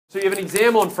So you have an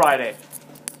exam on Friday.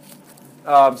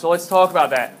 So let's talk about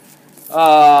that.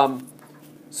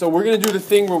 So we're going to do the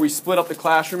thing where we split up the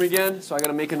classroom again. So I got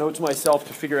to make a note to myself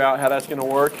to figure out how that's going to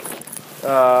work.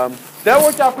 That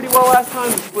worked out pretty well last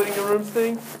time, the splitting the rooms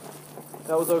thing.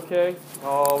 That was okay.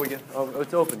 Oh,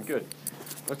 it's open. Good.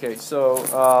 Okay, so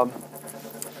all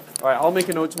right, I'll make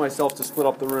a note to myself to split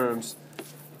up the rooms.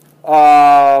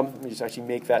 Let me just actually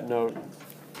make that note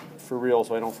for real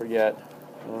so I don't forget.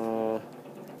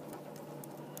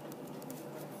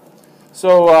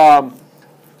 So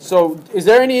is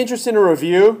there any interest in a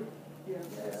review? Yes.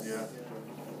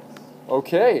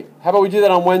 Okay. How about we do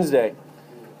that on Wednesday?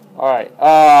 All right.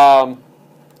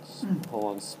 Hold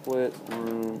on. Split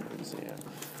room exam.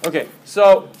 Okay.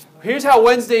 So here's how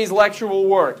Wednesday's lecture will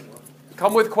work.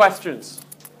 Come with questions.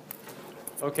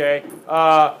 Okay.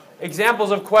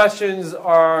 Examples of questions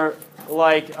are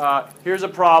like, here's a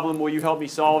problem. Will you help me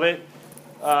solve it?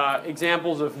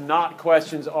 Examples of not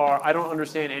questions are, I don't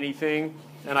understand anything,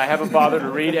 and I haven't bothered to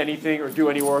read anything or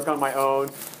do any work on my own.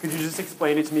 Could you just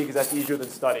explain it to me because that's easier than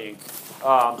studying?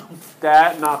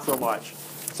 That, not so much.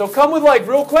 So come with like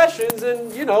real questions,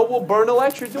 and we'll burn a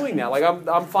lecture doing that. Like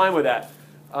I'm fine with that.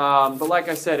 But like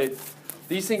I said,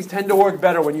 these things tend to work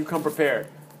better when you come prepared.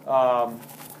 So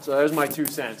there's my 2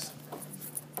 cents.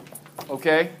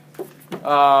 Okay.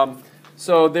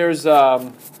 So there's,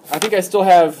 I think I still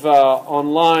have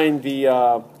online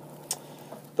the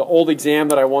old exam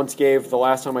that I once gave the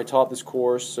last time I taught this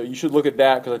course. So you should look at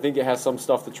that because I think it has some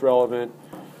stuff that's relevant.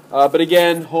 But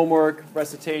again, homework,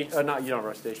 recitation,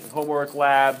 homework,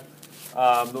 lab,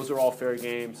 those are all fair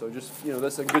game. So just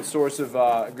that's a good source of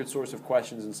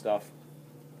questions and stuff.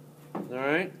 All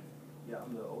right. Yeah,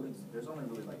 on the old, there's only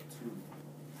really like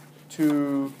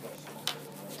two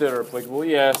that are applicable.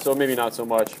 Yeah, so maybe not so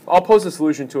much. I'll post a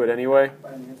solution to it anyway.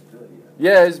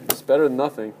 Yeah, it's better than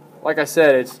nothing. Like I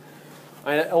said,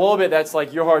 a little bit that's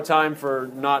like your hard time for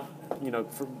not,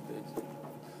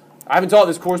 I haven't taught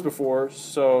this course before,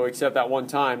 so except that one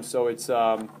time, so it's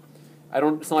not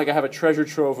like I have a treasure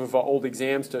trove of old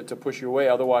exams to push your way,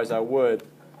 otherwise I would.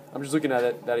 I'm just looking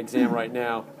at that exam right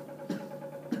now.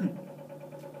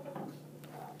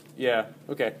 Yeah,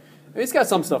 okay. It's got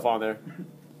some stuff on there.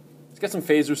 It's got some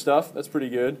phaser stuff. That's pretty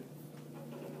good.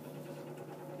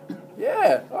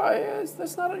 Yeah, all right, yeah,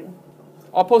 that's not a...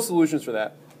 I'll post solutions for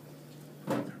that.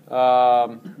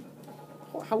 How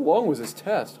long was this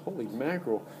test? Holy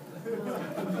mackerel.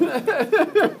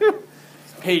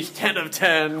 Page 10 of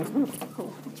 10.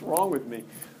 What's wrong with me?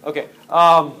 Okay.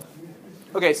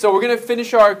 Okay, so we're going to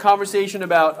finish our conversation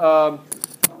about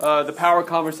the power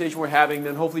conversation we're having.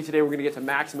 Then hopefully today we're going to get to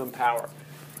maximum power.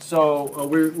 So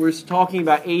we're talking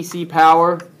about AC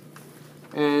power,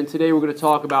 and today we're going to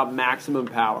talk about maximum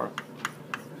power.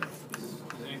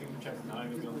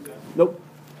 Nope.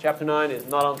 Chapter 9 is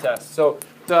not on test. So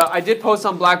I did post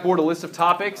on Blackboard a list of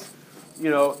topics,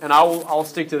 and I'll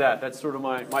stick to that. That's sort of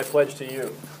my pledge to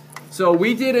you. So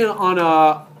we did it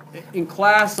in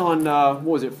class on, what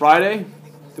was it, Friday?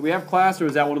 Did we have class, or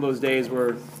was that one of those days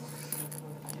where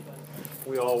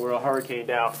we all were hurricaned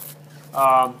out?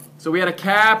 So we had a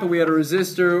cap, and we had a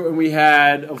resistor, and we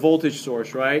had a voltage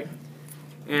source, right?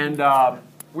 And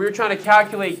we were trying to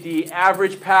calculate the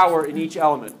average power in each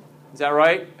element. Is that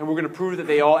right? And we're going to prove that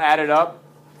they all added up.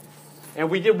 And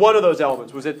we did one of those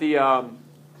elements. Was it the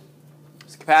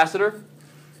capacitor?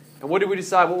 And what did we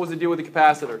decide? What was the deal with the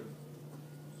capacitor?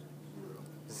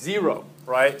 0,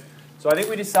 right? So I think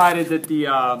we decided that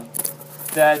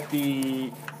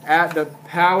the average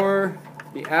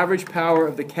power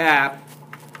of the cap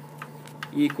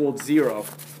equaled 0.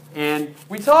 And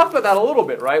we talked about that a little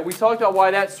bit, right? We talked about why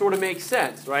that sort of makes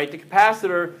sense, right? The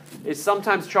capacitor is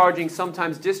sometimes charging,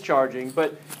 sometimes discharging,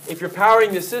 but if you're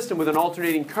powering the system with an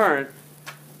alternating current,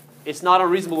 it's not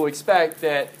unreasonable to expect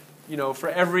that, for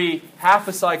every half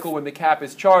a cycle when the cap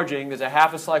is charging, there's a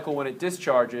half a cycle when it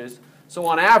discharges. So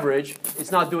on average,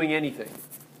 it's not doing anything.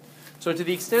 So to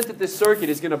the extent that this circuit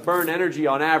is going to burn energy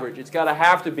on average, it's got to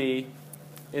have to be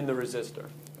in the resistor.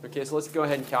 Okay, so let's go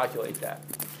ahead and calculate that.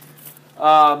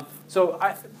 So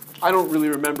I don't really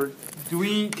remember.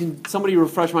 Can somebody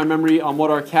refresh my memory on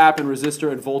what our cap and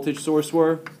resistor and voltage source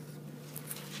were?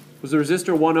 Was the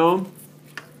resistor 1 ohm?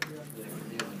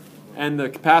 And the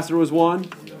capacitor was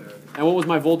 1? And what was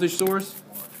my voltage source?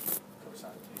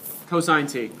 Cosine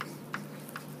T.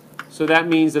 So that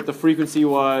means that the frequency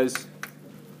was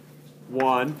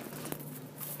 1.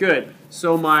 Good.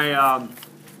 So my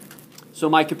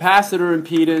capacitor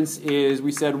impedance is,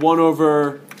 we said, 1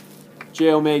 over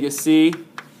j omega c,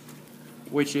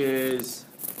 which is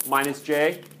minus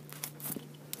j.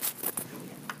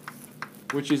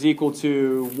 which is equal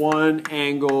to 1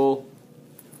 angle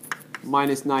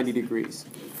minus 90 degrees.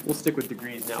 We'll stick with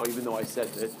degrees now, even though I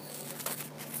said that.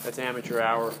 That's amateur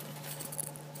hour.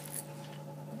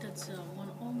 That's 1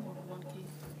 ohm or 1 K?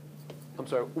 I'm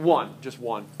sorry, 1, just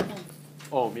 1. Ohm.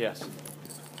 Ohm, yes.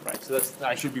 Right, so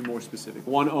I should be more specific.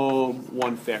 1 ohm,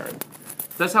 1 farad.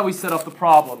 That's how we set up the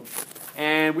problem.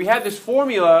 And we had this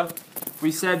formula.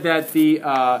 We said that the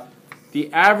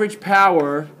average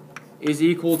power is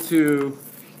equal to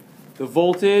the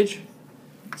voltage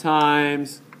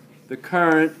times the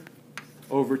current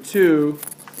over 2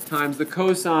 times the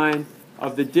cosine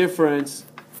of the difference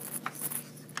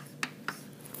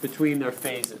between their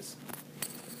phases.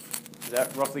 Is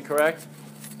that roughly correct?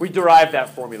 We derived that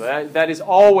formula. That is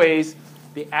always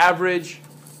the average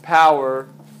power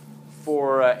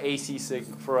for an AC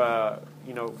signal.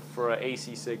 For a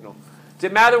AC signal. Does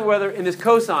it matter whether in this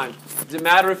cosine? Does it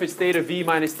matter if it's theta v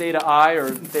minus theta I or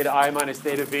theta I minus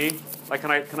theta v? Like,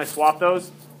 can I swap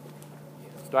those?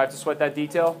 Do I have to sweat that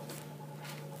detail?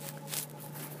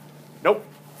 Nope.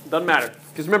 Doesn't matter.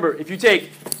 Because remember, if you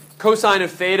take cosine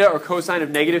of theta or cosine of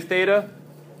negative theta,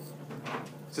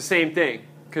 it's the same thing.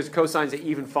 Because cosine is an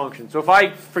even function. So if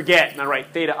I forget and I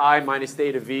write theta I minus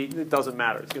theta v, it doesn't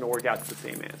matter. It's going to work out to the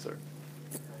same answer.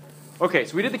 Okay,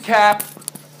 so we did the cap.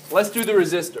 Let's do the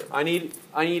resistor. I need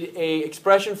a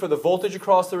expression for the voltage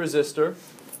across the resistor,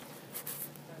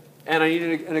 and I need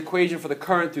an equation for the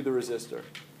current through the resistor.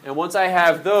 And once I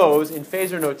have those in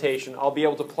phasor notation, I'll be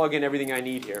able to plug in everything I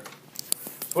need here.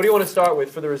 So what do you want to start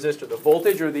with for the resistor? The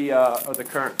voltage or the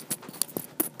current?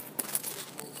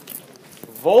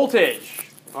 Voltage.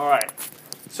 All right.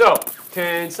 So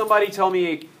can somebody tell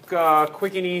me a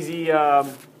quick and easy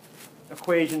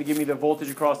equation to give me the voltage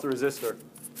across the resistor?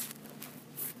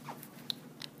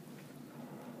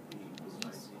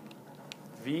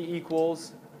 V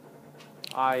equals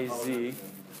IZ.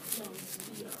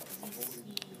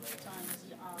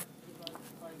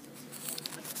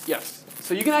 Yes.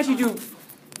 So you can actually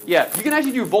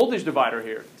do, voltage divider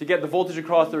here to get the voltage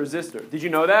across the resistor. Did you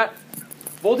know that?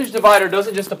 Voltage divider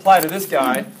doesn't just apply to this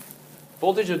guy.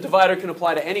 Voltage divider can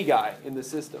apply to any guy in the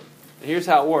system. And here's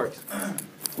how it works.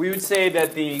 We would say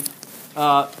that the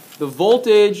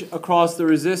voltage across the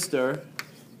resistor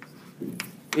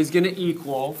is going to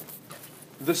equal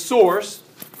the source.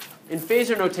 In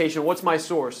phasor notation, what's my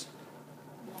source?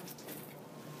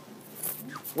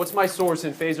 What's my source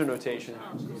in phasor notation?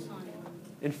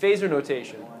 In phasor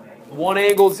notation, 1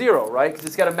 angle 0, right? Because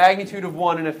it's got a magnitude of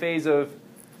 1 and a phase of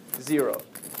 0.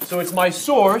 So it's my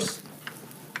source,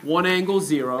 1 angle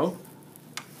 0,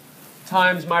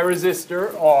 times my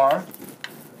resistor, R,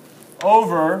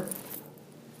 over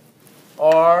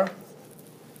R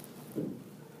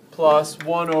plus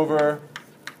 1 over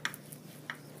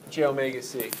j omega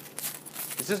c.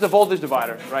 This is the voltage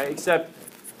divider, right? Except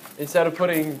instead of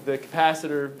putting the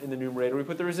capacitor in the numerator, we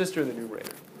put the resistor in the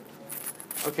numerator.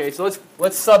 Okay, so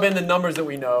let's sub in the numbers that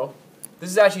we know. This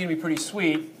is actually going to be pretty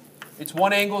sweet. It's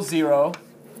 1 angle 0.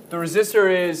 The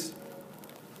resistor is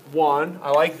 1.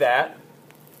 I like that.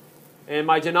 And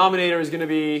my denominator is going to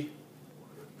be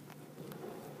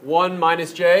 1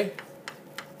 minus j.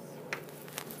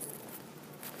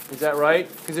 Is that right?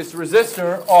 Because its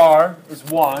resistor, R, is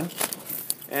 1.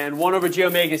 And 1 over j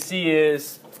omega c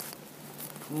is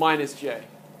minus j.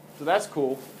 So that's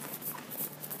cool.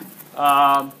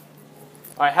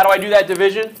 All right, how do I do that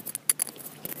division?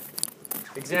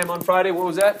 Exam on Friday, what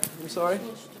was that? I'm sorry?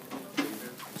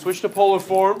 Switch to polar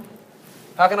form.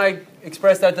 How can I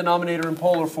express that denominator in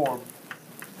polar form?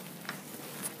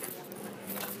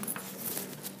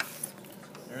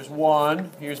 Here's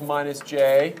 1, here's minus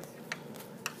j.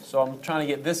 So I'm trying to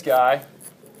get this guy.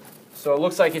 So it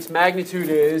looks like its magnitude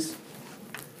is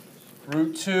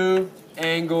root 2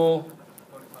 angle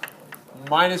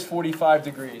minus 45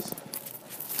 degrees.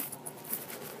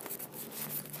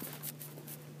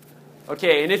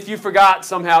 Okay, and if you forgot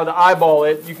somehow to eyeball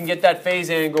it, you can get that phase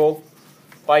angle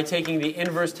by taking the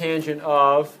inverse tangent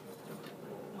of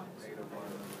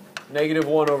negative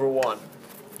 1 over 1.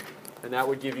 And that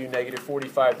would give you negative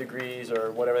 45 degrees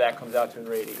or whatever that comes out to in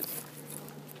radians.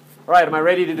 All right, am I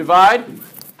ready to divide?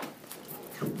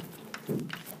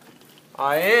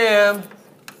 I am.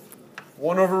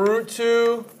 1 over root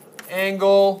 2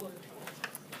 angle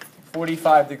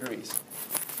 45 degrees.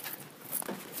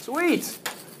 Sweet.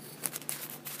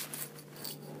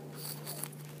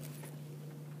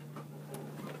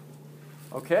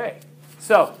 Okay,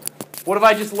 so what have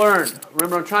I just learned?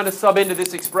 Remember, I'm trying to sub into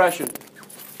this expression.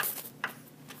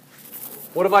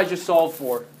 What have I just solved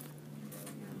for?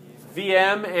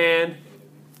 Vm and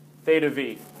theta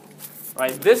v.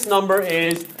 Right, this number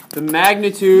is the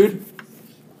magnitude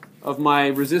of my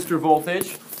resistor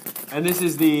voltage, and this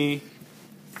is the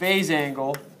phase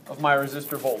angle of my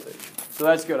resistor voltage. So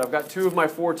that's good. I've got 2 of my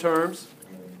 4 terms.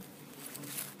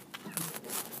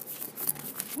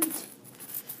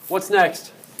 What's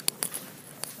next?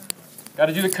 Got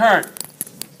to do the current.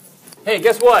 Hey,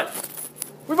 guess what?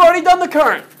 We've already done the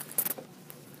current.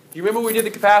 Do you remember when we did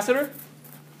the capacitor?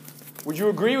 Would you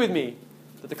agree with me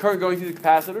that the current going through the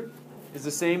capacitor is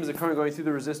the same as the current going through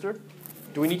the resistor?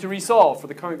 Do we need to resolve for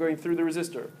the current going through the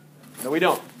resistor? No, we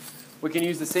don't. We can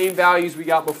use the same values we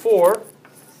got before.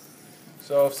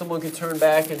 So if someone could turn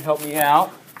back and help me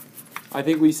out. I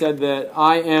think we said that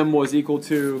Im was equal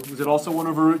to, was it also 1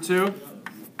 over root 2?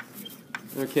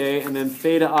 Okay, and then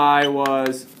theta I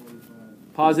was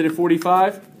positive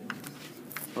 45.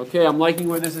 Okay, I'm liking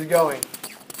where this is going.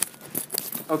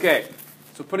 Okay,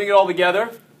 so putting it all together,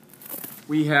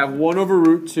 we have 1 over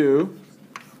root 2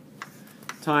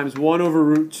 times 1 over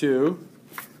root 2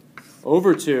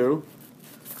 over 2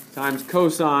 times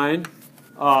cosine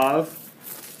of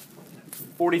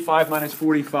 45 minus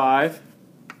 45.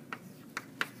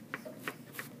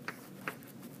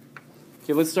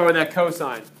 Okay, let's start with that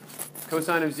cosine.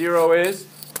 Cosine of 0 is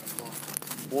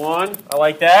 1. I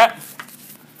like that.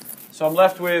 So I'm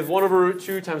left with 1 over root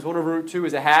 2 times 1 over root 2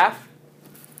 is a half.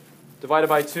 Divided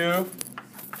by 2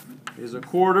 is a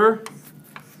quarter.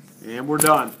 And we're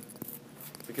done.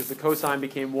 Because the cosine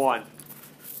became 1.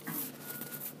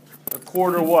 A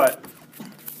quarter what?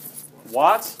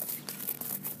 Watts?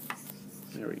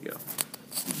 There we go.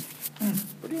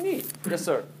 Pretty neat. Yes,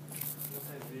 sir.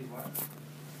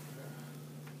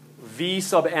 V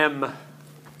sub m,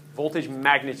 voltage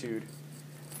magnitude.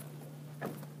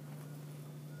 And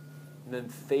then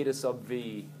theta sub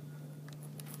v.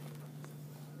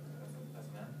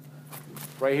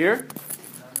 Right here?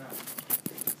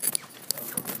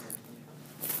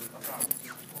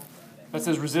 That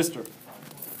says resistor.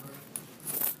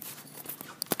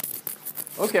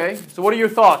 Okay, so what are your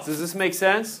thoughts? Does this make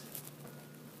sense?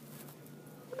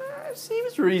 It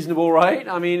seems reasonable, right?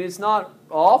 I mean, it's not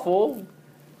awful.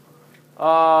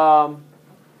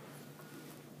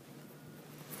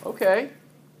 Okay.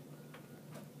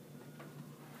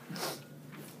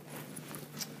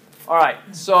 All right,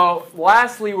 so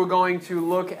lastly, we're going to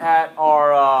look at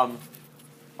our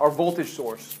voltage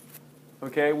source.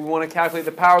 Okay, we want to calculate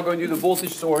the power going through the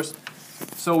voltage source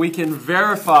so we can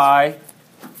verify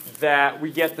that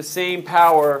we get the same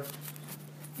power.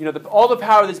 You know, all the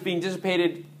power that's being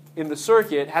dissipated in the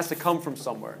circuit has to come from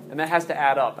somewhere, and that has to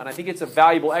add up. And I think it's a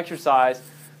valuable exercise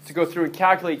to go through and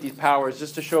calculate these powers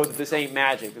just to show that this ain't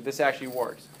magic, that this actually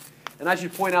works. And I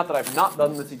should point out that I've not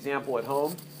done this example at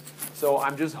home, so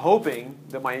I'm just hoping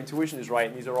that my intuition is right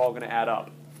and these are all going to add up.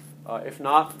 If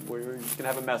not, we're just going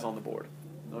to have a mess on the board.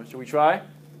 Should we try?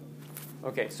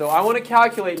 Okay, so I want to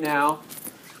calculate now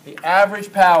the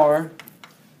average power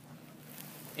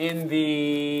in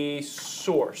the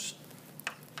source.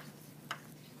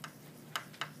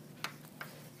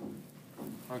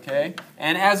 Okay,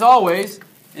 and as always,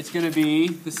 it's going to be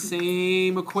the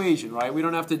same equation, right? We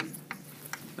don't have to,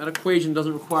 that equation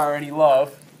doesn't require any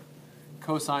love.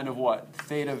 Cosine of what?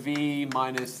 Theta v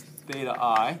minus theta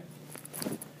I.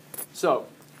 So,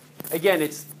 again,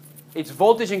 it's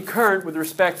voltage and current with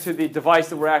respect to the device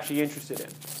that we're actually interested in,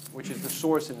 which is the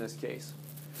source in this case.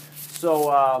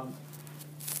 So,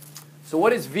 so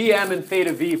what is Vm and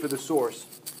theta v for the source?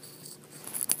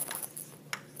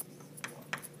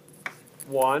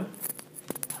 1.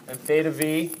 And theta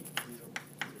v,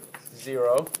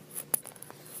 0.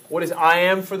 What is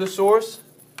Im for the source?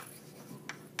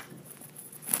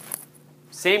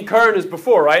 Same current as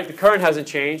before, right? The current hasn't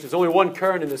changed. There's only one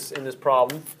current in this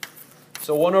problem.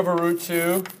 So 1 over root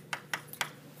 2,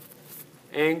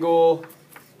 angle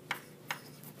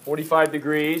 45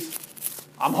 degrees.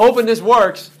 I'm hoping this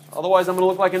works. Otherwise, I'm going to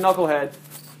look like a knucklehead.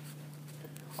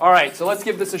 All right, so let's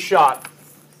give this a shot.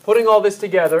 Putting all this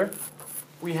together,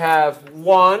 we have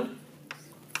 1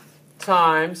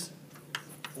 times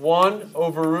 1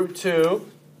 over root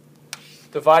 2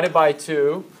 divided by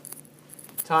 2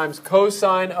 times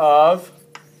cosine of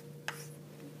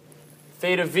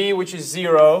theta v, which is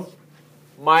 0,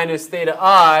 minus theta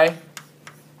I,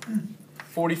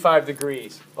 45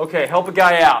 degrees. Okay, help a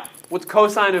guy out. What's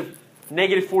cosine of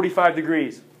negative 45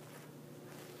 degrees?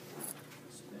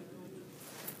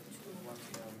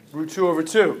 Root 2 over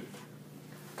 2.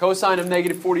 Cosine of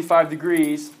negative 45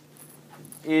 degrees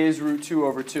is root 2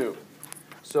 over 2.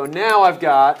 So now I've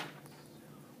got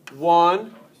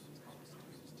 1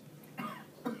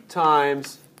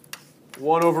 times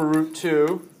 1 over root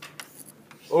 2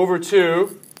 over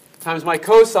 2 times my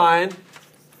cosine,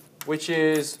 which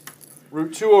is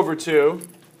root 2 over 2,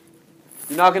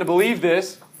 You're not going to believe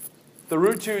this. The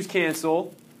root 2's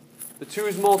cancel. The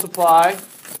 2's multiply.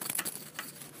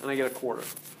 And I get a quarter.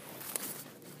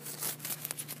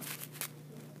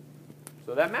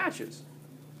 So that matches.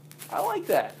 I like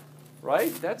that,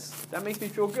 right? That makes me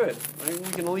feel good. Right?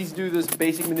 We can at least do this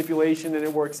basic manipulation and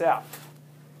it works out.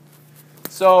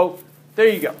 So there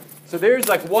you go. So there's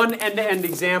like one end-to-end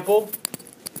example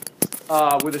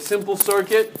with a simple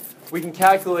circuit. We can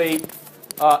calculate,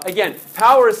 again,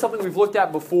 power is something we've looked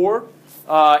at before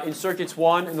in circuits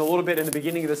 1 and a little bit in the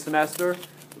beginning of the semester.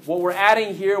 What we're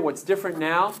adding here, what's different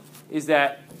now, is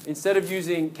that instead of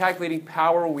calculating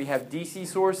power when we have DC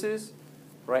sources,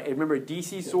 right? And remember, a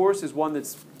DC source is one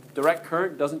that's direct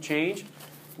current, doesn't change.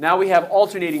 Now we have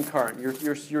alternating current.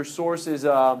 Your source is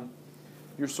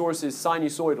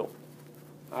sinusoidal, all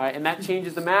right? And that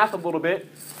changes the math a little bit.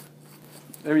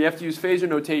 There you have to use phasor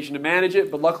notation to manage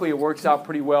it, but luckily it works out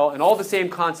pretty well. And all the same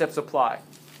concepts apply,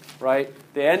 right?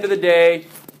 At the end of the day,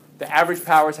 the average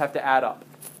powers have to add up.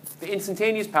 The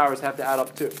instantaneous powers have to add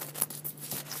up too.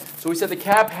 So we said the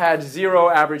cap had 0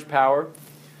 average power.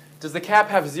 Does the cap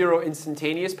have 0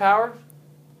 instantaneous power?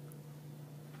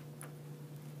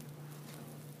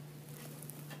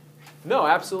 No,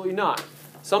 absolutely not.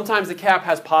 Sometimes the cap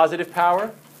has positive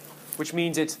power, which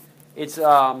means it's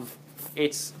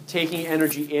taking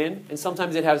energy in, and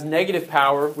sometimes it has negative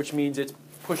power, which means it's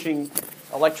pushing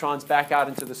electrons back out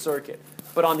into the circuit.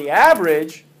 But on the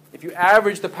average, if you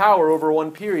average the power over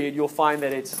one period, you'll find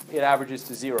that it averages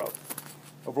to 0.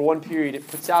 Over one period, it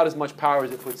puts out as much power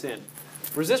as it puts in.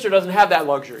 Resistor doesn't have that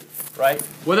luxury, right?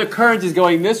 Whether current is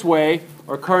going this way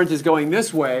or current is going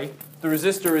this way, the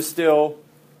resistor is still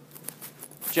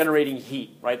generating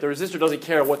heat, right? The resistor doesn't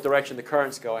care what direction the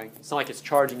current's going. It's not like it's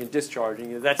charging and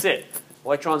discharging. That's it.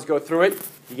 Electrons go through it,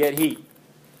 you get heat.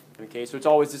 Okay, so it's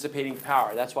always dissipating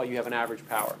power. That's why you have an average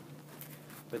power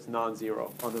that's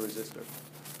non-zero on the resistor.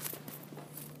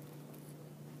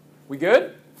 We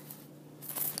good?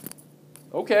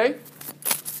 Okay.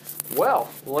 Well,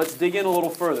 let's dig in a little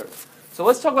further. So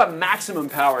let's talk about maximum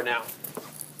power now.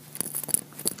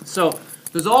 So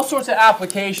there's all sorts of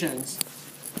applications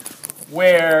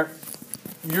where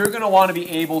you're going to want to be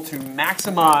able to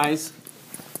maximize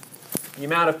the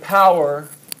amount of power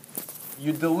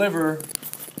you deliver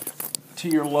to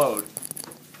your load.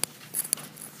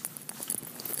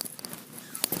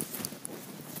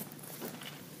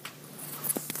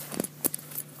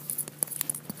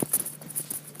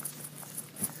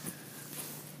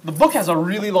 The book has a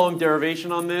really long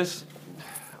derivation on this.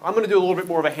 I'm going to do a little bit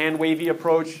more of a hand-wavy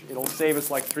approach. It'll save us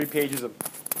like 3 pages of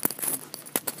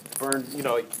burned,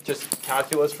 just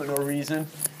calculus for no reason.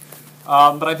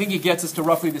 But I think it gets us to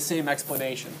roughly the same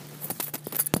explanation.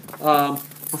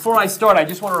 Before I start, I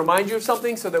just want to remind you of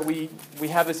something so that we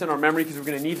have this in our memory because we're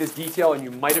going to need this detail and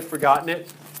you might have forgotten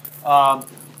it.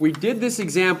 We did this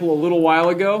example a little while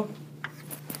ago.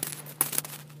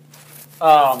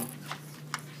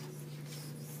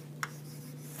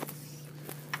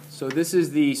 So this is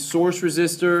the source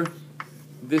resistor.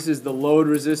 This is the load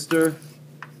resistor.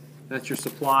 That's your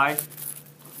supply.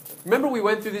 Remember we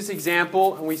went through this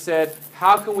example and we said,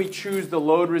 how can we choose the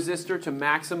load resistor to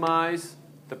maximize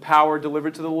the power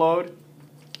delivered to the load?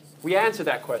 We answered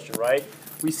that question, right?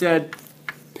 We said,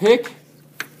 pick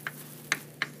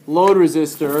load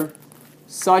resistor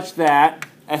such that,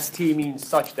 ST means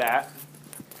such that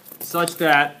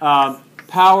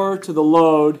power to the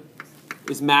load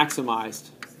is maximized.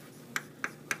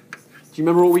 Do you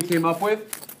remember what we came up with?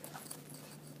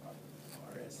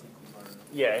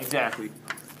 Yeah, exactly.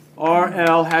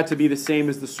 RL had to be the same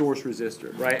as the source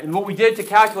resistor, right? And what we did to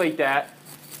calculate that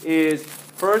is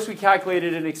first we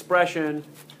calculated an expression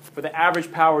for the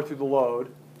average power through the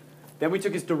load. Then we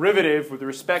took its derivative with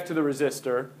respect to the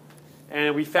resistor,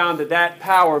 and we found that that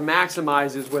power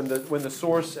maximizes when the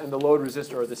source and the load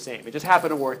resistor are the same. It just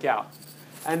happened to work out.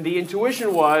 And the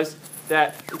intuition was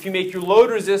that if you make your load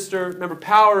resistor, remember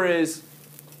power is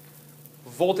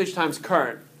voltage times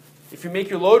current. If you make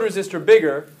your load resistor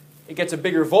bigger, it gets a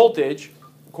bigger voltage,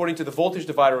 according to the voltage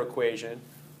divider equation,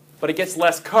 but it gets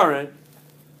less current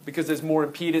because there's more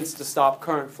impedance to stop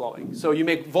current flowing. So you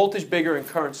make voltage bigger and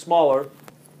current smaller.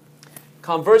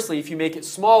 Conversely, if you make it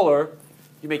smaller,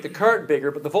 you make the current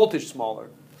bigger, but the voltage smaller.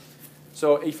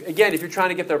 So again, if you're trying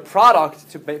to get their product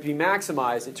to be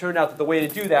maximized, it turned out that the way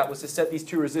to do that was to set these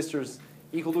two resistors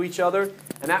equal to each other,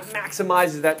 and that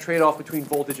maximizes that trade-off between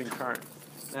voltage and current.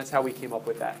 And that's how we came up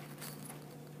with that.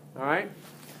 All right?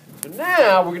 So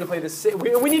now we're going to play this.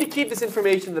 We need to keep this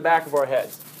information in the back of our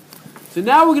heads. So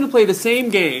now we're going to play the same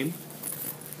game,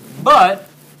 but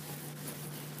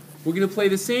we're going to play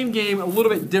the same game a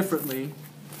little bit differently.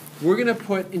 we're going to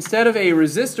put, instead of a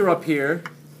resistor up here,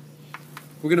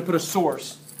 we're going to put a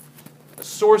source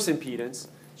impedance.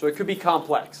 So it could be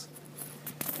complex.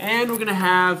 And we're going to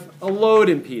have a load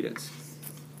impedance.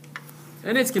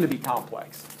 And it's going to be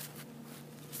complex.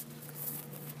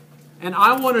 And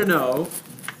I want to know,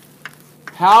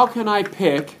 how can I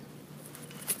pick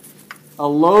a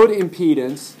load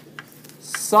impedance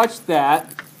such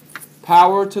that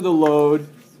power to the load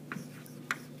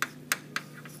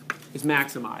is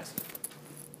maximized?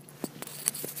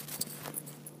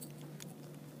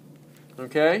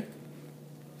 Okay?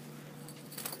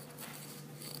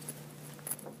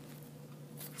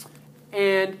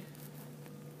 And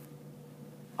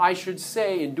I should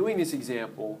say, in doing this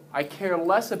example, I care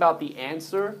less about the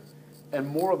answer and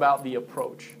more about the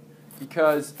approach.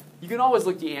 Because you can always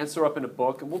look the answer up in a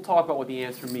book, and we'll talk about what the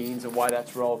answer means and why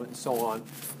that's relevant and so on.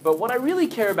 But what I really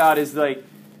care about is, like,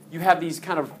 you have these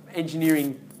kind of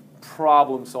engineering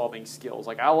problem-solving skills.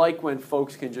 Like, I like when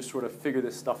folks can just sort of figure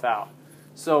this stuff out.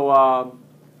 So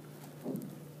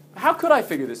how could I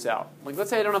figure this out? Like, let's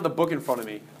say I don't have the book in front of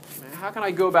me. How can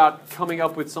I go about coming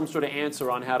up with some sort of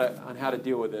answer on how to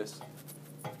deal with this?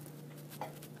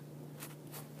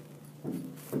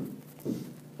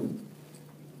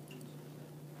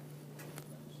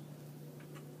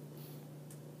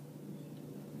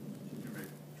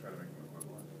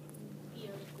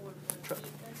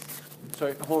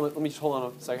 Sorry, hold on. Let me just hold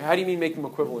on a second. How do you mean make them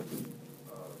equivalent?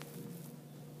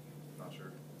 Not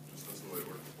sure. Just that's the way it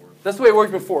worked before. That's the way it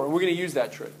worked before, and we're going to use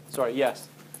that trick. Sorry, yes.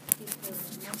 If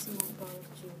the maximum power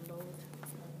to load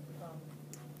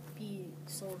P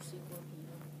source equal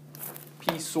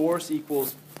P source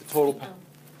equals the total power.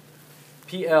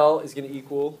 PL. PL is going to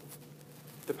equal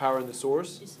the power in the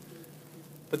source. Is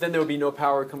But then there would be no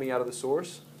power coming out of the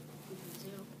source.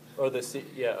 zero. Or the C,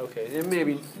 yeah, okay. It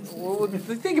maybe, well,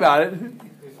 think about it.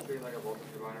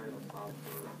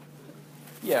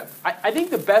 Yeah, I think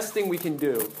the best thing we can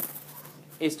do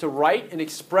is to write an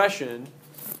expression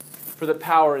for the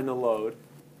power in the load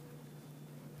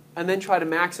and then try to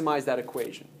maximize that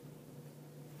equation.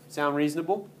 Sound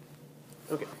reasonable?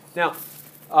 Okay. Now,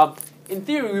 in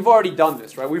theory, we've already done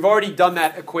this, right? We've already done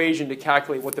that equation to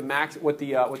calculate what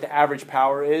the average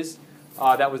power is.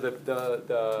 That was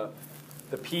the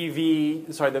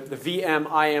PV, sorry, the VM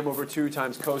IM over 2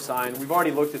 times cosine. We've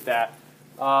already looked at that.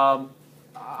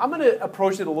 I'm going to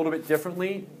approach it a little bit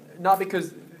differently, not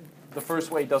because the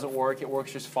first way doesn't work. It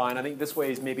works just fine. I think this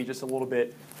way is maybe just a little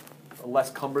bit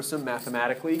less cumbersome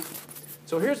mathematically.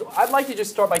 So I'd like to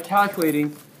just start by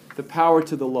calculating the power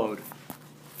to the load.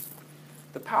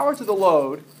 The power to the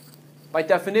load, by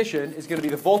definition, is going to be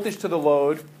the voltage to the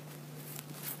load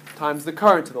times the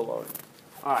current to the load.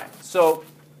 All right. So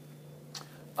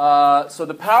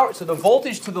the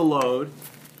voltage to the load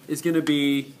is going to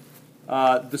be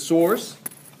the source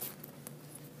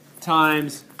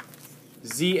times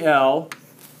ZL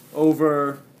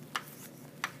over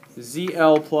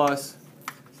ZL plus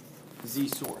Z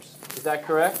source. Is that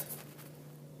correct?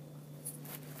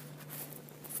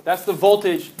 That's the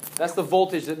voltage. That's the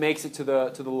voltage that makes it to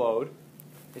the load.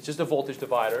 It's just a voltage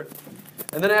divider.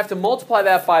 And then I have to multiply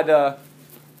that by the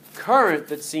current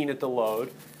that's seen at the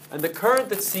load. And the current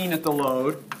that's seen at the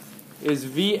load is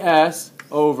Vs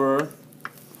over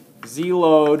Z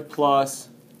load plus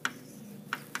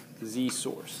Z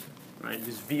source. Right?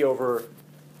 Just V over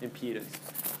impedance.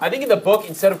 I think in the book,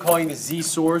 instead of calling the Z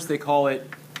source, they call it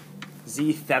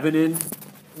Z Thevenin.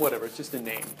 Whatever, it's just a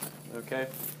name. Okay?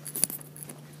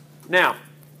 Now,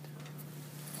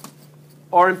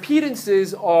 our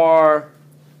impedances are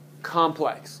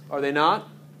complex, are they not?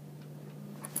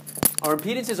 Our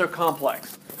impedances are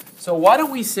complex. So why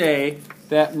don't we say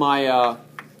that my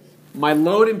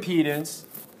load impedance,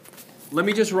 let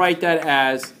me just write that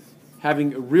as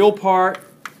having a real part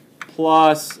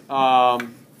plus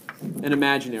an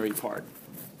imaginary part.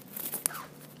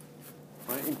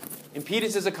 Right?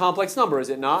 Impedance is a complex number, is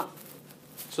it not?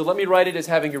 So let me write it as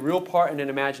having a real part and an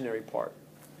imaginary part.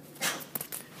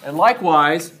 And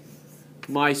likewise,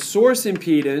 my source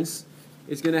impedance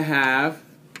is going to have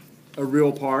a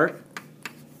real part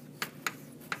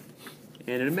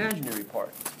and an imaginary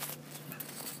part.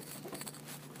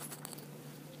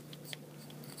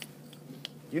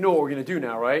 You know what we're going to do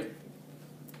now, right?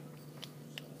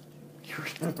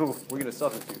 We're going to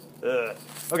substitute. Ugh.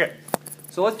 Okay,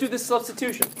 so let's do this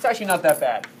substitution. It's actually not that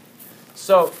bad.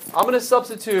 So I'm going to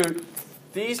substitute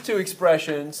these two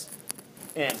expressions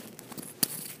in.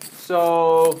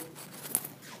 So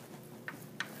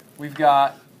we've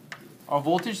got our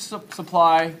voltage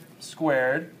supply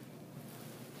squared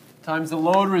times the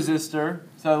load resistor,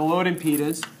 so the load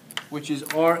impedance, which is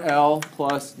RL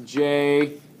plus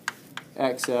J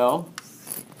XL.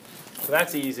 So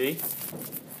that's easy.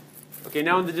 Okay,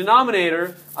 now in the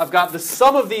denominator, I've got the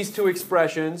sum of these two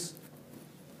expressions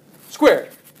squared.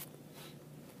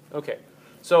 Okay,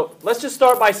 so let's just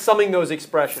start by summing those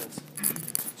expressions.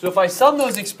 So if I sum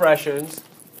those expressions,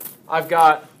 I've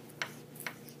got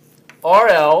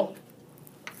RL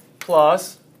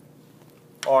plus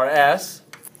RS,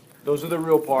 those are the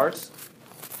real parts,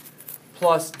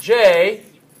 plus J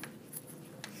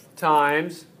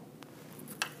times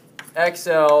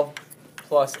XL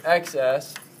plus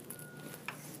XS,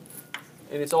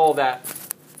 and it's all that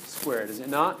squared, is it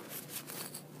not?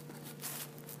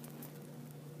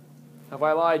 Have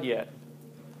I lied yet?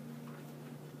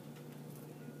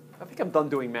 I think I'm done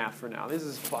doing math for now. I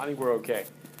think we're okay.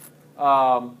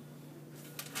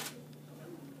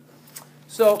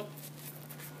 So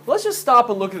let's just stop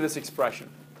and look at this expression.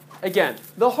 Again,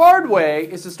 the hard way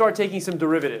is to start taking some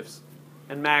derivatives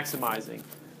and maximizing.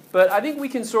 But I think we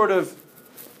can sort of,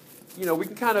 we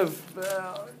can kind of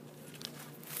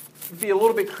be a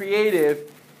little bit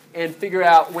creative and figure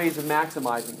out ways of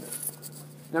maximizing this.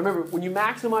 Now remember, when you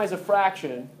maximize a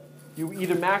fraction, you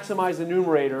either maximize the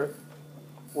numerator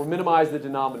or minimize the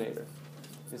denominator.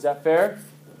 Is that fair?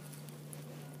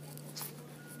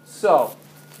 So,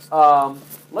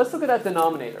 let's look at that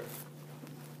denominator.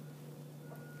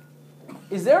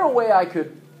 Is there a way I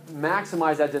could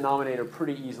maximize that denominator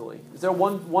pretty easily? Is there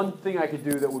one thing I could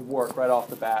do that would work right off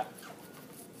the bat?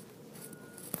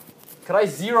 Could I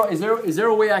zero? Is there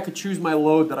a way I could choose my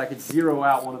load that I could zero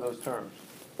out one of those terms?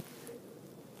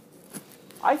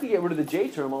 I could get rid of the j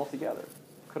term altogether.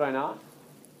 Could I not?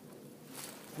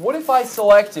 What if I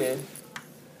selected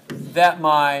that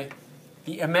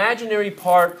the imaginary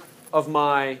part of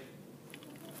my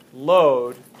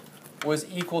load was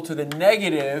equal to the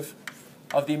negative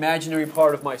of the imaginary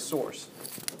part of my source?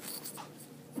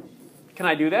 Can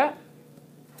I do that?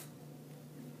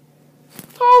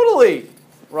 Totally,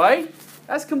 right?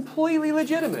 That's completely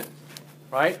legitimate,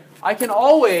 right? I can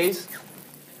always,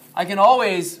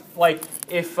 like,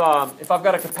 if I've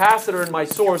got a capacitor in my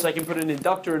source, I can put an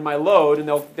inductor in my load, and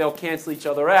they'll cancel each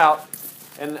other out,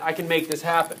 and I can make this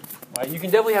happen, right? You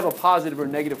can definitely have a positive or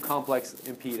negative complex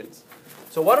impedance.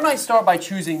 So why don't I start by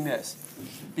choosing this?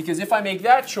 Because if I make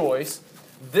that choice,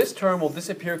 this term will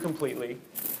disappear completely,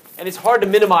 and it's hard to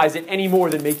minimize it any more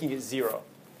than making it 0,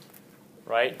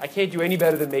 right? I can't do any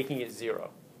better than making it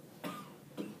 0.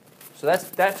 So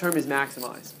that term is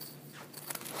maximized.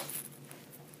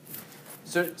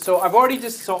 So I've already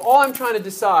so all I'm trying to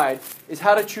decide is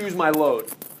how to choose my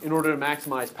load in order to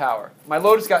maximize power. My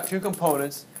load has got two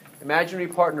components, imaginary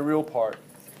part and a real part.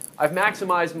 I've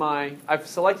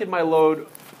selected my load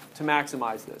to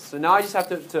maximize this. So now I just have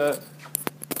so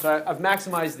I've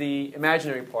maximized the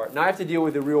imaginary part. Now I have to deal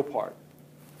with the real part.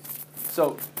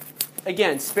 So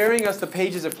again, sparing us the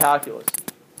pages of calculus,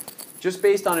 just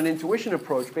based on an intuition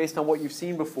approach, based on what you've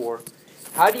seen before,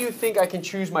 how do you think I can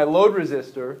choose my load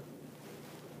resistor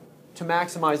to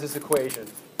maximize this equation?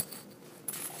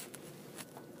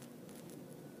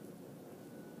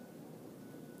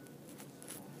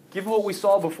 Given what we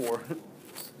saw before.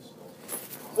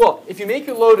 Well, if you make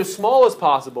your load as small as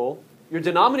possible, your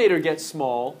denominator gets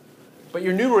small, but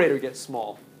your numerator gets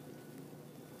small.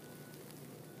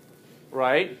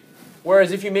 Right?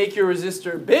 Whereas if you make your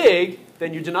resistor big,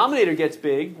 then your denominator gets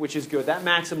big, which is good. That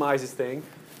maximizes things.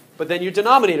 But then your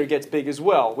denominator gets big as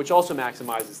well, which also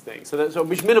maximizes things. So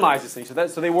which minimizes things.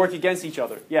 So they work against each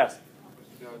other. Yes?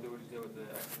 You gotta do what you did with the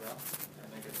XL,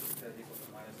 and make it equal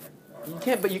to minus X. You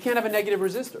can't, but you can't have a negative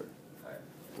resistor.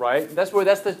 Right? That's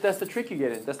the trick you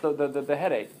get in. That's the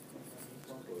headache.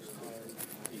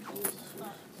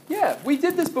 Yeah, we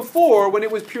did this before when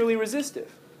it was purely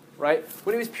resistive. Right?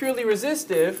 When it was purely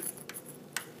resistive,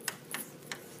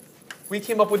 we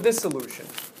came up with this solution.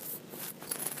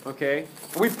 Okay?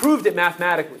 We proved it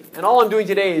mathematically. And all I'm doing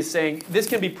today is saying this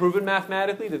can be proven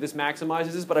mathematically, that this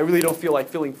maximizes this, but I really don't feel like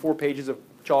filling 4 pages of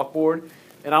chalkboard,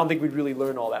 and I don't think we'd really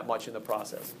learn all that much in the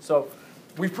process. So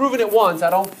we've proven it once. I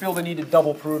don't feel the need to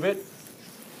double prove it.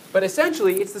 But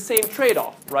essentially, it's the same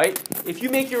trade-off, right? If you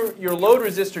make your load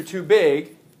resistor too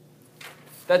big,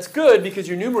 that's good because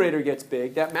your numerator gets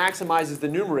big. That maximizes the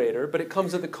numerator, but it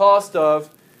comes at the cost of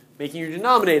making your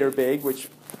denominator big, which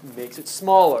makes it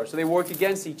smaller. So they work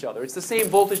against each other. It's the same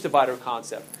voltage divider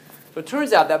concept. So it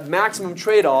turns out that maximum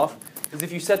trade-off is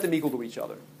if you set them equal to each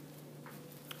other.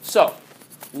 So,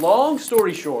 long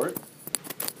story short,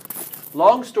 you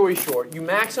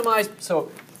maximize, so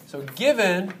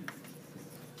given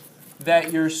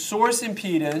that your source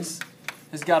impedance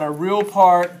has got a real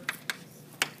part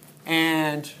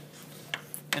and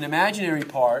an imaginary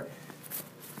part,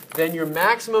 then your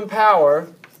maximum power,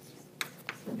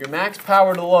 your max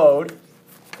power to load,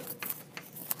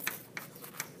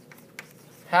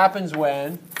 happens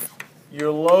when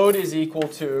your load is equal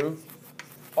to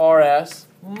RS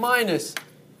minus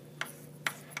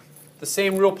the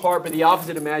same real part but the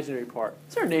opposite imaginary part.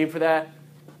 Is there a name for that?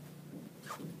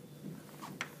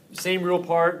 Same real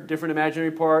part, different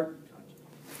imaginary part?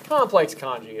 Complex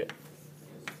conjugate.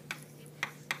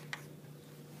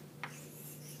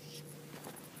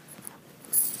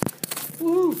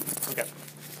 Woo! Okay.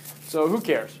 So who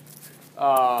cares?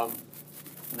 No,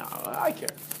 I care.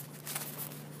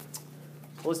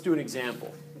 Let's do an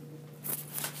example.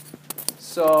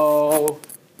 So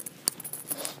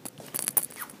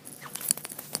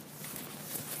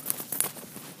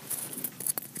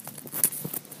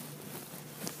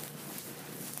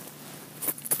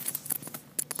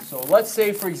let's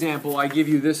say, for example, I give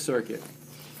you this circuit.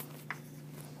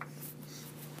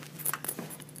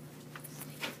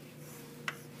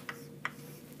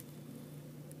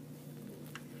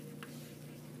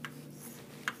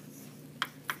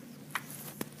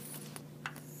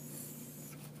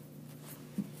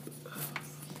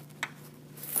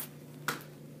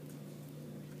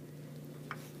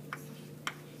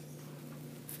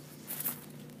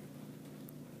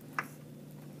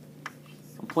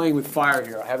 Playing with fire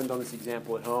here. I haven't done this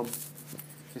example at home.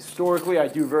 Historically, I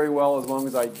do very well as long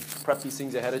as I prep these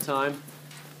things ahead of time.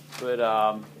 But,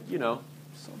 you know,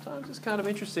 sometimes it's kind of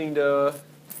interesting to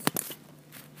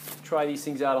try these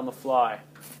things out on the fly.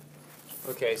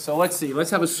 Okay, so let's see.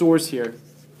 Let's have a source here.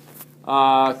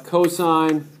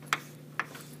 Cosine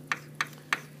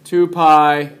 2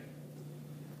 pi.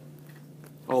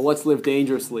 Oh, let's live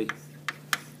dangerously.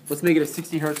 Let's make it a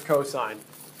 60 hertz cosine.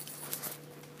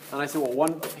 And I said,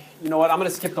 well, you know what? I'm going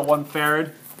to skip the 1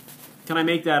 farad. Can I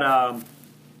make that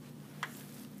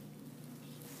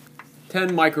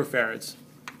 10 microfarads?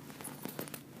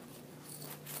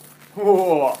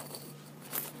 Whoa.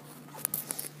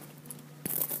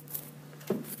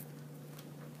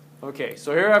 Okay,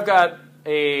 so here I've got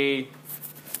a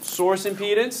source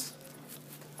impedance.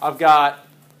 I've got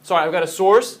a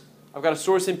source. I've got a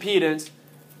source impedance.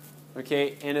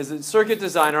 Okay, and as a circuit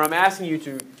designer, I'm asking you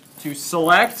to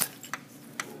select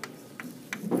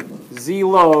Z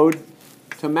load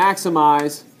to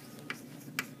maximize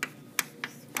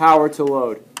power to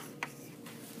load.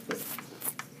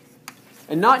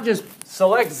 And not just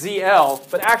select ZL,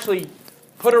 but actually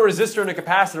put a resistor and a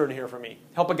capacitor in here for me.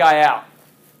 Help a guy out,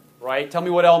 right? Tell me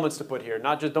what elements to put here.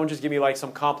 Don't just give me like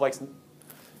some complex,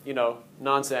 you know,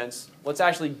 nonsense. Let's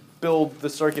actually build the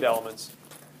circuit elements.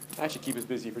 That should keep us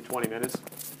busy for 20 minutes.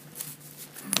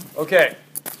 Okay.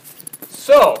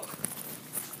 So,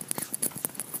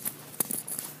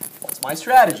 what's my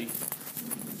strategy?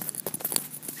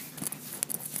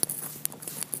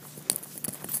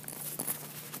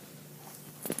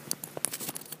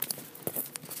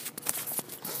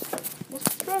 What's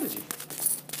the strategy?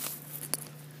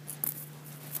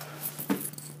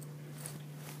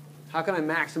 How can I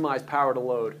maximize power to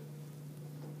load?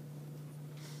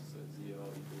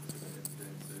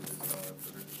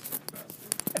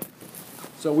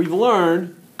 So we've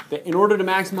learned that in order to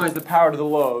maximize the power to the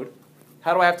load,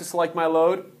 how do I have to select my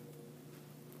load?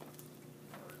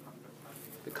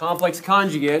 The complex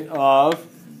conjugate of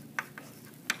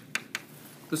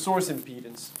the source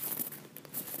impedance.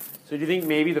 So do you think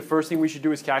maybe the first thing we should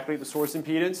do is calculate the source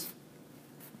impedance?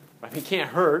 I mean, it can't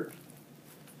hurt.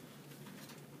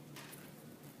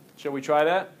 Shall we try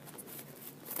that?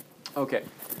 Okay.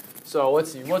 So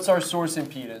let's see. What's our source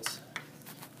impedance?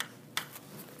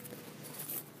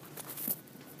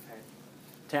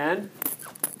 10?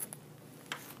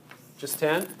 Just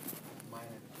 10?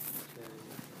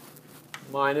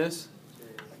 Minus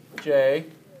J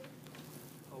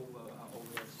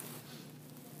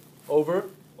over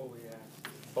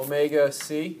omega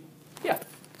C? Yeah.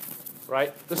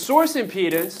 Right? The source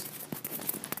impedance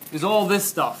is all this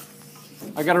stuff.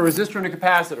 I got a resistor and a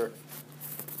capacitor.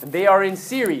 And they are in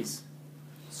series.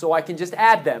 So I can just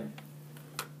add them.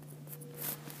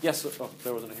 Yes, oh,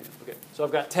 there wasn't a hand. Okay, so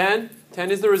I've got 10.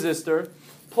 10 is the resistor.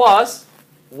 Plus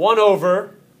 1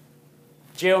 over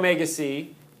j omega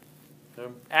c.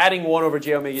 Adding 1 over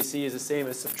j omega c is the same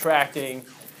as subtracting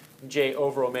j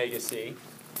over omega c.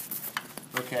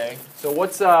 Okay, so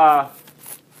what's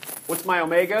my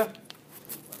omega?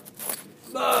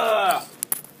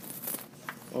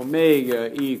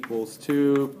 Omega equals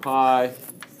 2 pi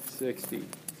 60.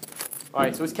 All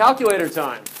right, so it's calculator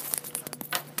time.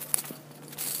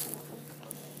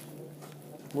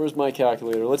 Where's my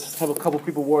calculator? Let's have a couple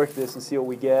people work this and see what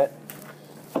we get.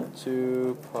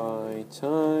 2 pi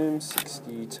times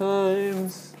 60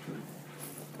 times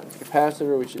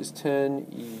capacitor, which is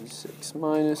 10e6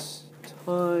 minus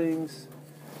times,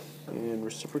 and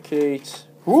reciprocate.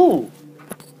 Ooh!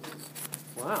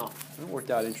 Wow, that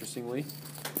worked out interestingly.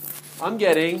 I'm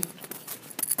getting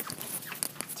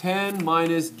 10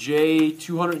 minus J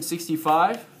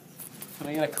 265. Can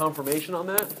I get a confirmation on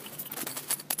that?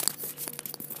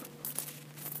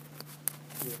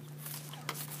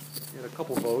 Get a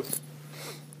couple votes.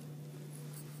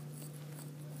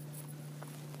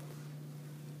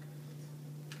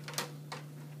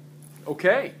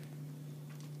 Okay.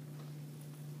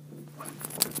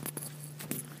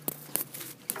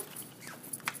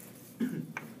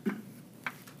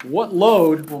 What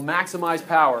load will maximize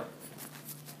power?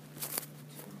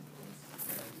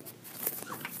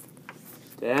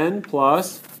 10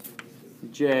 plus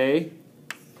J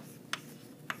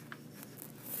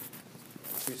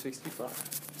 265.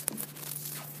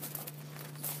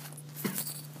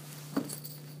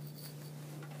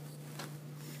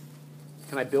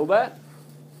 Can I build that?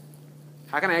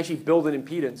 How can I actually build an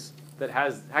impedance that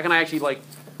has, how can I actually, like,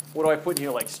 what do I put in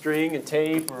here, like string and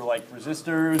tape or like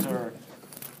resistors or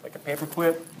like a paper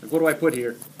clip? Like, what do I put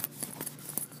here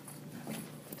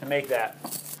to make that?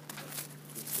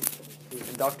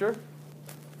 Inductor?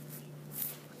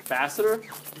 Capacitor?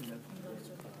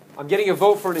 I'm getting a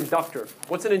vote for an inductor.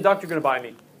 What's an inductor going to buy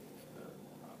me?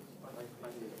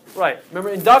 Right. Remember,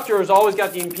 inductor has always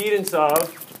got the impedance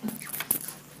of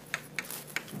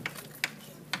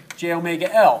J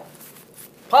omega L.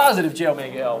 Positive J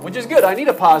omega L, which is good. I need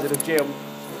a positive J omega.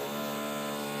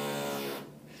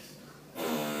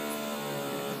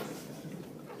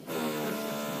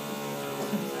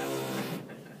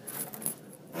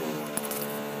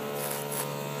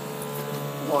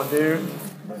 Come on, dude.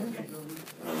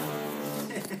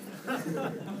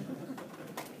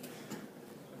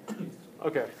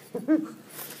 Okay.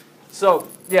 So,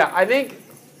 yeah, I think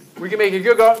we can make a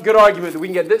good argument that we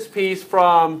can get this piece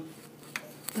from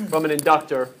an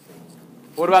inductor.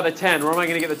 What about the 10? Where am I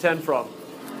going to get the 10 from?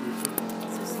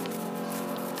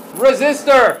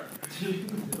 Resistor!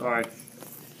 All right.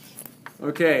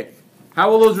 Okay.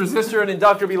 How will those resistor and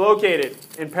inductor be located?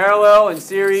 In parallel, in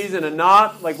series, in a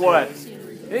knot? Like what?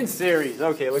 In series.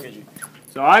 Okay, look at you.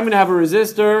 So I'm going to have a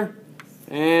resistor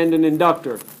and an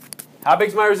inductor. How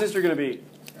big's my resistor going to be?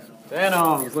 10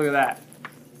 ohms. Look at that.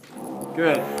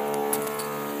 Good.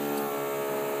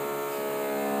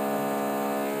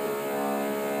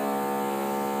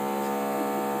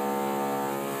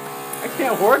 I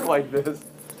can't work like this.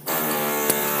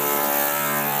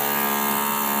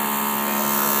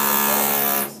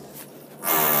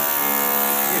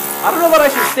 I don't know that I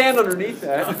should stand underneath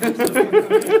that.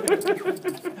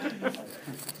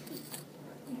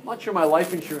 I'm not sure my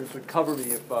life insurance would cover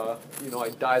me if I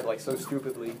died like so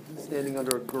stupidly standing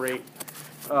under a grate.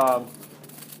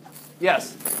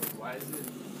 Yes. Why is it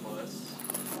plus,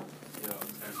 10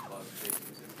 plus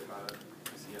J265?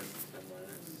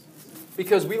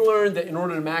 Because we learned that in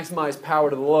order to maximize power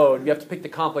to the load, you have to pick the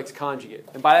complex conjugate.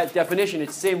 And by that definition,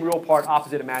 it's same real part,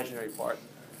 opposite imaginary part.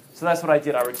 So that's what I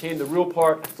did. I retained the real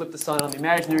part, I flipped the sign on the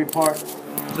imaginary part. So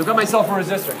I've got myself a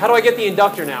resistor. How do I get the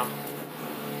inductor now?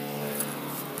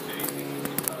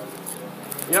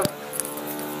 Yep.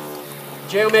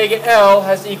 J omega L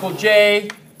has to equal J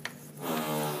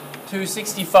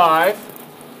 265.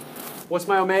 What's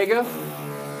my omega?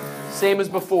 Same as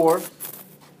before.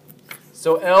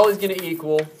 So L is going to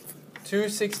equal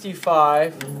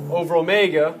 265 over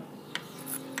omega,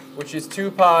 which is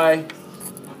 2 pi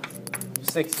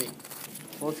 60.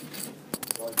 Well, 2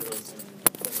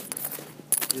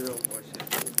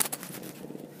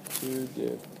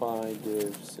 div pi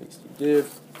div 60 div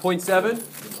 0.7.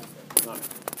 No.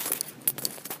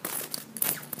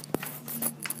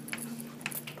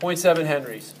 0.7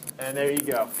 henries. And there you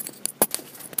go.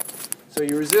 So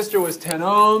your resistor was 10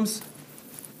 ohms.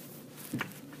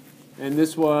 And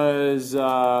this was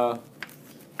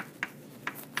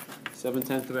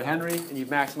 7/10 of a henry. And you've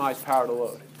maximized power to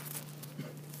load.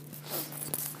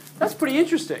 That's pretty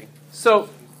interesting. So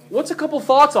what's a couple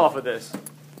thoughts off of this?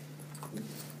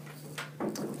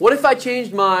 What if I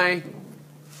changed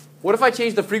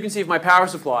the frequency of my power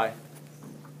supply?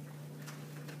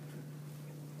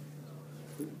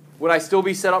 Would I still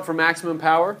be set up for maximum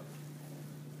power?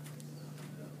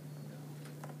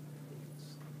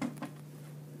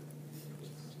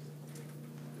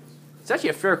 It's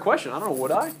actually a fair question. I don't know,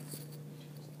 would I?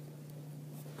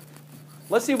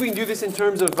 Let's see if we can do this in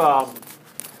terms of,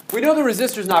 we know the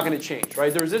resistor's not going to change,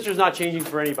 right? The resistor's not changing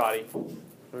for anybody,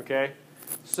 okay?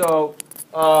 So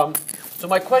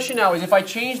my question now is, if I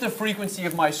change the frequency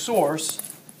of my source,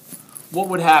 what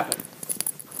would happen?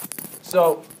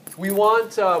 So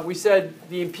we said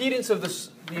the impedance of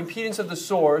the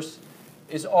source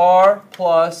is R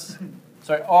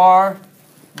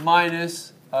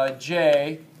minus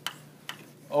J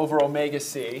over omega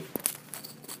C.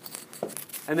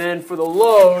 And then for the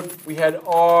load, we had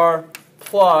R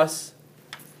plus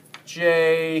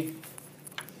J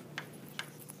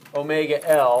omega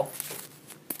L.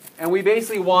 And we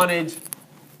basically wanted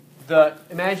the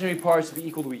imaginary parts to be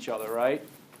equal to each other, right?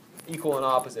 Equal and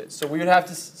opposite. So we would have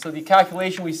to, so the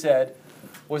calculation we said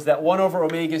was that 1 over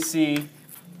omega C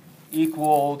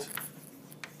equaled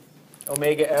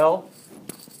omega L.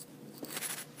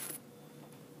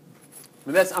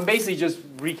 I'm basically just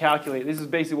recalculating. This is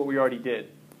basically what we already did.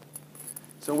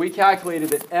 So we calculated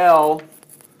that L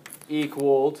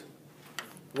equaled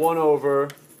 1 over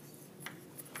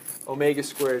omega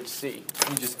squared C.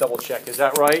 Let me just double check. Is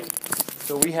that right?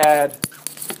 So we had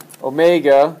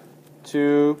omega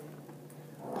 2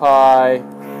 pi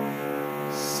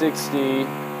 60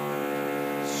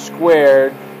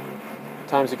 squared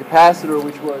times the capacitor,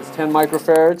 which was 10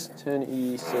 microfarads, 10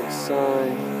 E6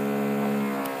 sine.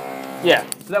 Yeah,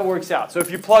 so that works out. So if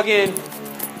you plug in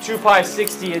 2 pi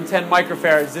 60 and 10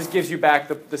 microfarads, this gives you back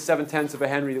the 7/10 of a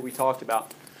Henry that we talked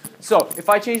about. So if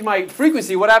I change my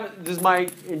frequency, what happens? Does my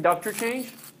inductor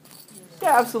change?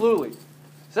 Yeah, absolutely.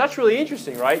 So that's really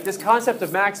interesting, right? This concept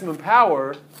of maximum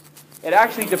power, it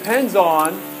actually depends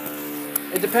on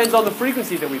the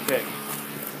frequency that we pick.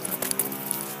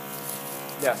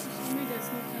 Yes. Omega is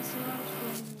not cancelled out.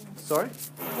 Sorry?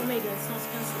 Omega is not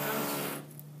cancelled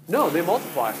out. No, they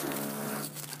multiply.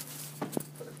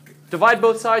 Divide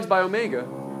both sides by omega.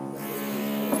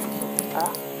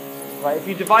 Right, if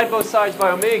you divide both sides by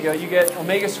omega, you get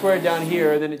omega squared down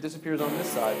here, and then it disappears on this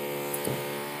side.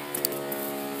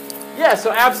 Yeah,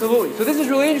 so absolutely. So this is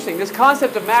really interesting. This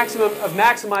concept of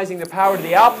maximizing the power to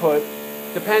the output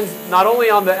depends not only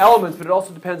on the elements, but it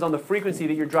also depends on the frequency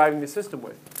that you're driving the system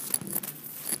with.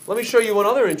 Let me show you one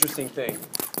other interesting thing.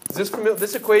 Does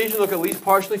this equation look at least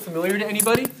partially familiar to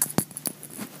anybody?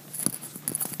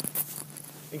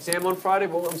 Exam on Friday?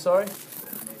 Well, I'm sorry?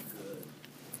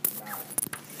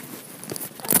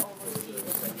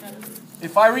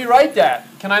 If I rewrite that,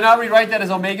 can I not rewrite that as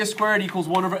omega squared equals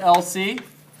 1 over LC?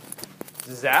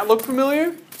 Does that look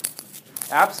familiar?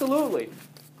 Absolutely.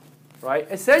 Right?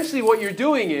 Essentially what you're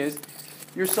doing is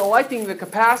you're selecting the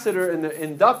capacitor and the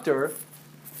inductor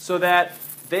so that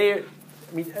a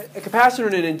capacitor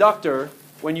and an inductor,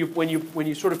 when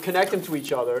you sort of connect them to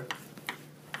each other,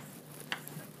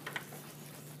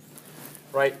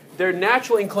 right, their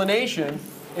natural inclination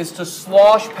is to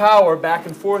slosh power back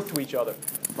and forth to each other.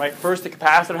 Right? First the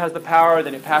capacitor has the power,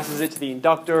 then it passes it to the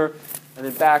inductor, and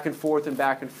then back and forth and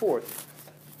back and forth.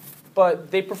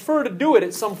 But they prefer to do it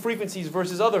at some frequencies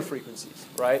versus other frequencies,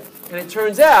 right? And it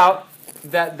turns out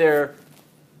that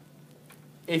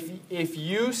if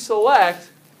you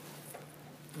select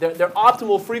their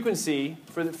optimal frequency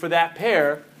for that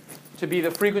pair to be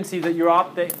the frequency that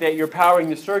you're powering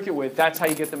the circuit with, that's how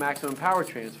you get the maximum power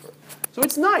transfer. So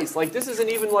it's nice. Like, this isn't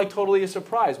even like totally a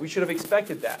surprise. We should have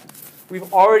expected that.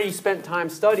 We've already spent time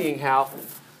studying how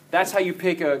that's how you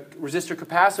pick a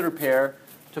resistor-capacitor pair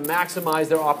to maximize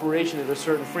their operation at a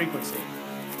certain frequency.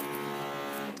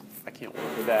 I can't wait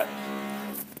for that.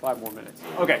 5 more minutes.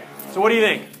 Okay, so what do you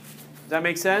think? Does that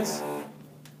make sense?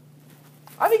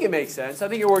 I think it makes sense. I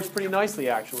think it works pretty nicely,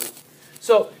 actually.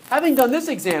 So having done this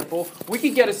example, we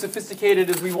could get as sophisticated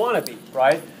as we want to be,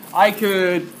 right? I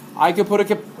could put a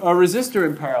resistor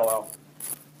in parallel,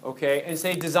 okay, and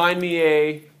say design me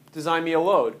a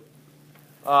load.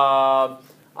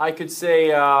 I could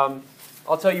say,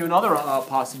 I'll tell you another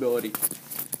possibility.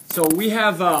 So we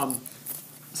have,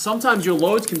 sometimes your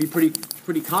loads can be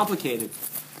pretty complicated.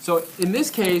 So in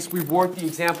this case, we've worked the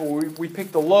example where we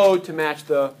pick the load to match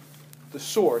the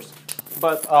source.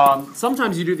 But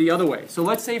sometimes you do it the other way. So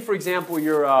let's say, for example,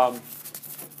 you're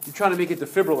trying to make a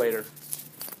defibrillator,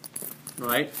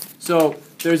 right? So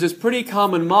there's this pretty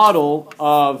common model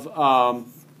of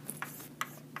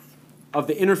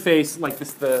the interface, like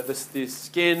the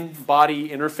skin-body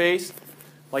interface.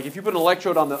 Like if you put an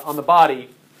electrode on the body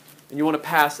and you want to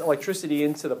pass electricity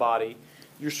into the body,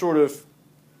 you're sort of,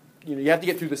 you have to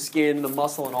get through the skin, the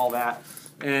muscle, and all that.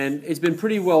 And it's been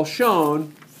pretty well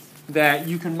shown that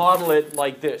you can model it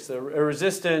like this, a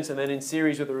resistance and then in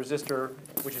series with a resistor,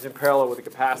 which is in parallel with a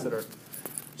capacitor.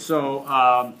 So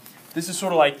this is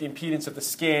sort of like the impedance of the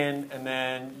skin, and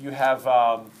then you have,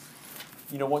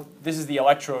 this is the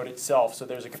electrode itself. So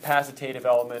there's a capacitative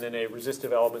element and a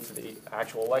resistive element to the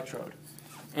actual electrode.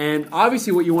 And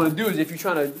obviously what you want to do is if you're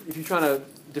trying to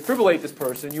defibrillate this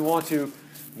person, you want to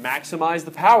maximize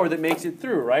the power that makes it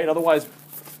through, right? Otherwise,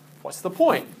 what's the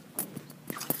point?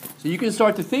 So you can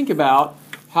start to think about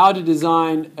how to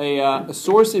design a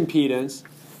source impedance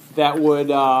that would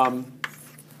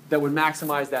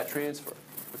maximize that transfer.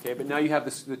 Okay, but now you have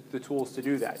the tools to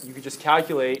do that. You can just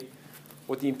calculate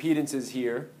what the impedance is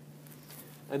here,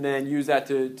 and then use that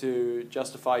to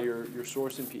justify your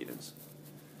source impedance.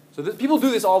 So people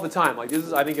do this all the time. Like this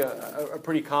is, I think, a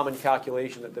pretty common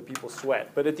calculation that people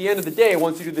sweat. But at the end of the day,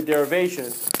 once you do the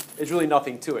derivation, it's really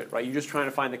nothing to it, right? You're just trying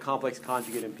to find the complex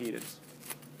conjugate impedance.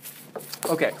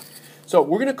 Okay, so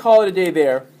we're going to call it a day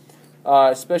there,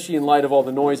 especially in light of all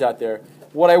the noise out there.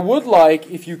 What I would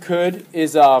like, if you could,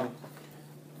 is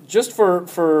just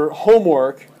for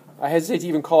homework. I hesitate to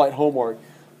even call it homework,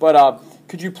 but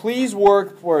could you please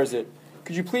work? Where is it?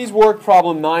 Could you please work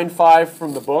problem 9.5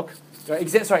 from the book?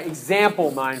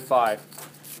 Example 9.5.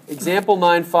 Example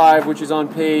 9.5, which is on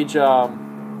page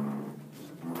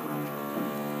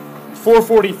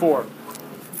 444.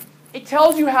 It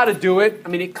tells you how to do it. I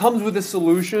mean, it comes with a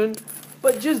solution,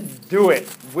 but just do it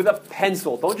with a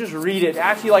pencil. Don't just read it.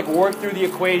 Actually, work through the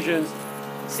equations.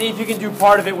 See if you can do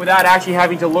part of it without actually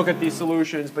having to look at these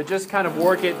solutions, but just kind of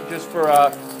work it just for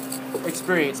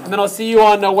experience. And then I'll see you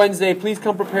on Wednesday. Please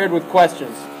come prepared with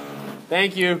questions.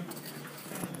 Thank you.